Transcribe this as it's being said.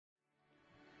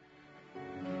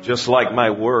Just like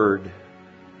my word,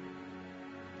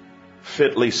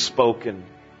 fitly spoken,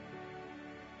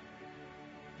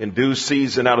 in due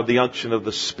season out of the unction of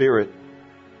the Spirit,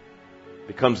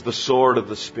 becomes the sword of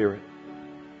the Spirit.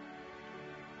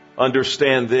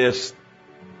 Understand this,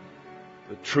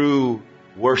 the true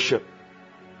worship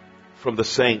from the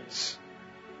saints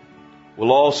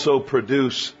will also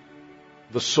produce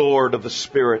the sword of the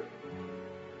Spirit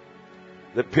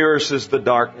that pierces the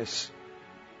darkness,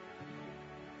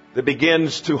 that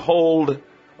begins to hold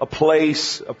a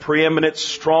place, a preeminence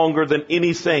stronger than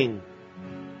anything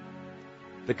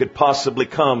that could possibly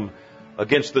come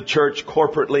against the church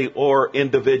corporately or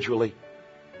individually.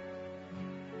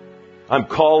 I'm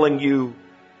calling you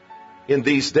in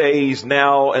these days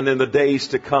now and in the days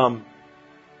to come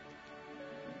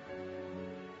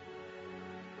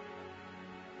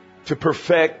to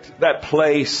perfect that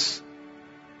place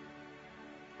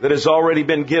that has already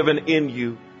been given in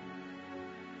you,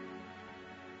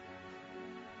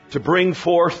 to bring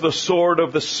forth the sword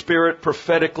of the Spirit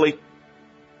prophetically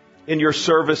in your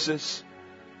services.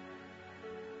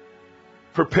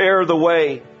 Prepare the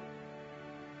way.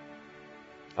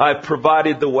 I've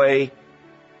provided the way.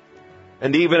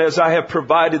 And even as I have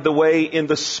provided the way in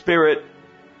the Spirit,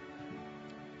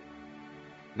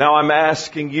 now I'm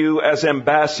asking you as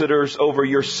ambassadors over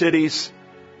your cities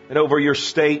and over your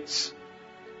states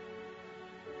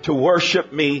to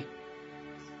worship me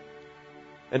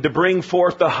and to bring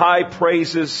forth the high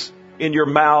praises in your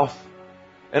mouth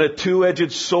and a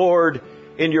two-edged sword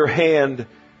in your hand,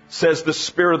 says the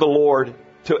Spirit of the Lord,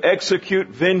 to execute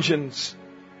vengeance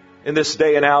in this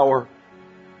day and hour.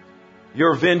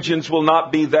 Your vengeance will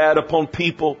not be that upon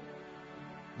people,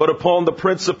 but upon the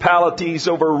principalities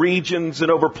over regions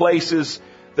and over places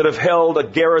that have held a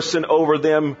garrison over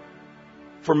them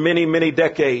for many, many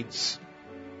decades.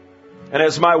 And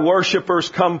as my worshipers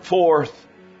come forth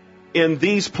in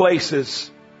these places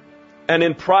and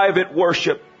in private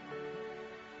worship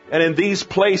and in these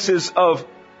places of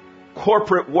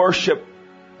corporate worship,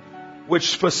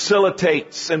 which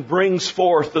facilitates and brings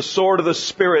forth the sword of the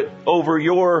Spirit over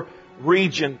your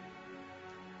region,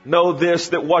 know this,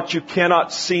 that what you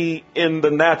cannot see in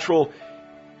the natural,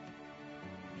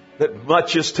 that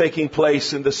much is taking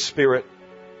place in the Spirit,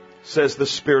 says the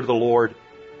Spirit of the Lord.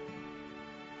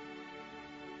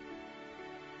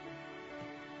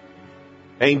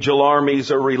 Angel armies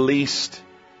are released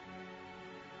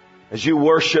as you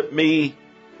worship me,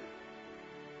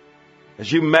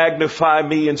 as you magnify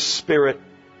me in spirit.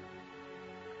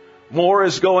 More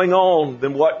is going on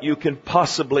than what you can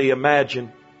possibly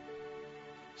imagine,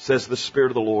 says the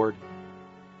Spirit of the Lord.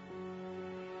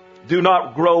 Do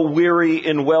not grow weary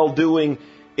in well-doing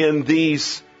in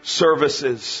these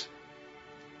services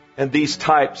and these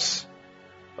types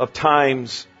of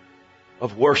times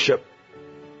of worship.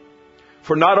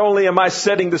 For not only am I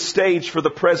setting the stage for the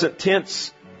present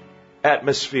tense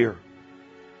atmosphere,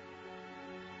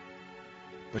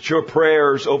 but your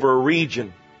prayers over a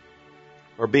region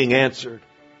are being answered.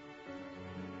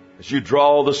 As you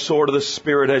draw the sword of the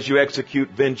Spirit, as you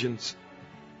execute vengeance,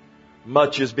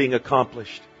 much is being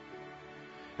accomplished.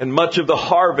 And much of the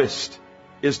harvest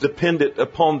is dependent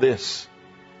upon this,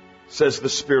 says the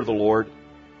Spirit of the Lord.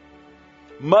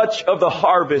 Much of the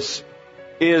harvest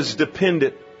is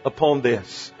dependent upon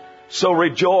this. So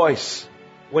rejoice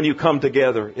when you come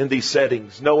together in these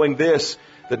settings, knowing this,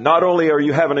 that not only are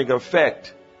you having an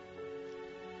effect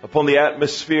upon the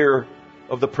atmosphere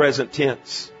of the present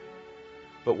tense,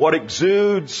 but what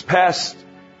exudes past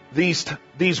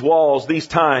these walls, these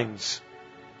times,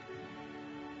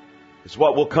 is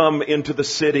what will come into the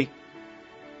city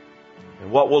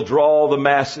and what will draw the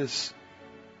masses,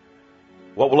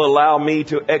 what will allow me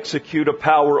to execute a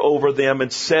power over them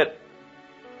and set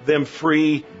them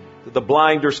free, that the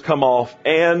blinders come off.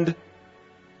 And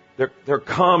there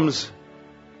comes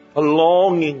a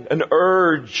longing, an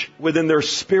urge within their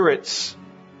spirits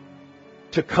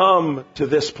to come to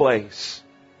this place.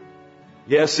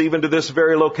 Yes, even to this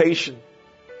very location,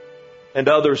 and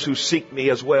others who seek me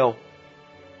as well.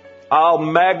 I'll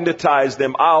magnetize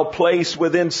them. I'll place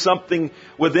something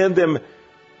within them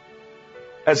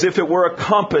as if it were a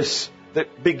compass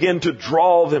that begin to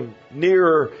draw them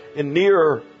nearer and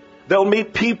nearer. They'll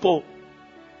meet people.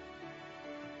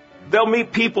 They'll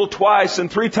meet people twice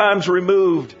and 3 times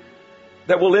removed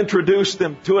that will introduce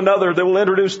them to another, that will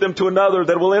introduce them to another,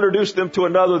 that will introduce them to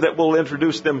another, that will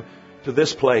introduce them to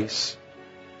this place.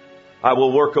 I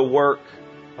will work a work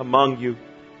among you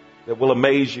that will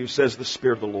amaze you, says the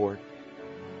Spirit of the Lord.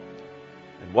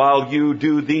 And while you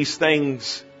do these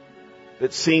things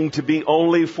that seem to be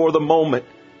only for the moment,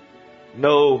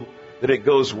 know that it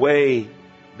goes way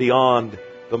beyond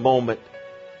the moment,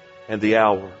 and the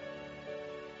hour.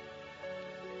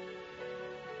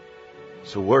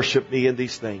 So worship me in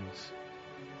these things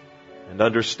and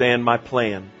understand my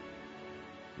plan,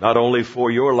 not only for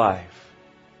your life,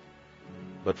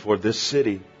 but for this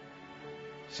city,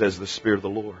 says the Spirit of the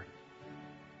Lord.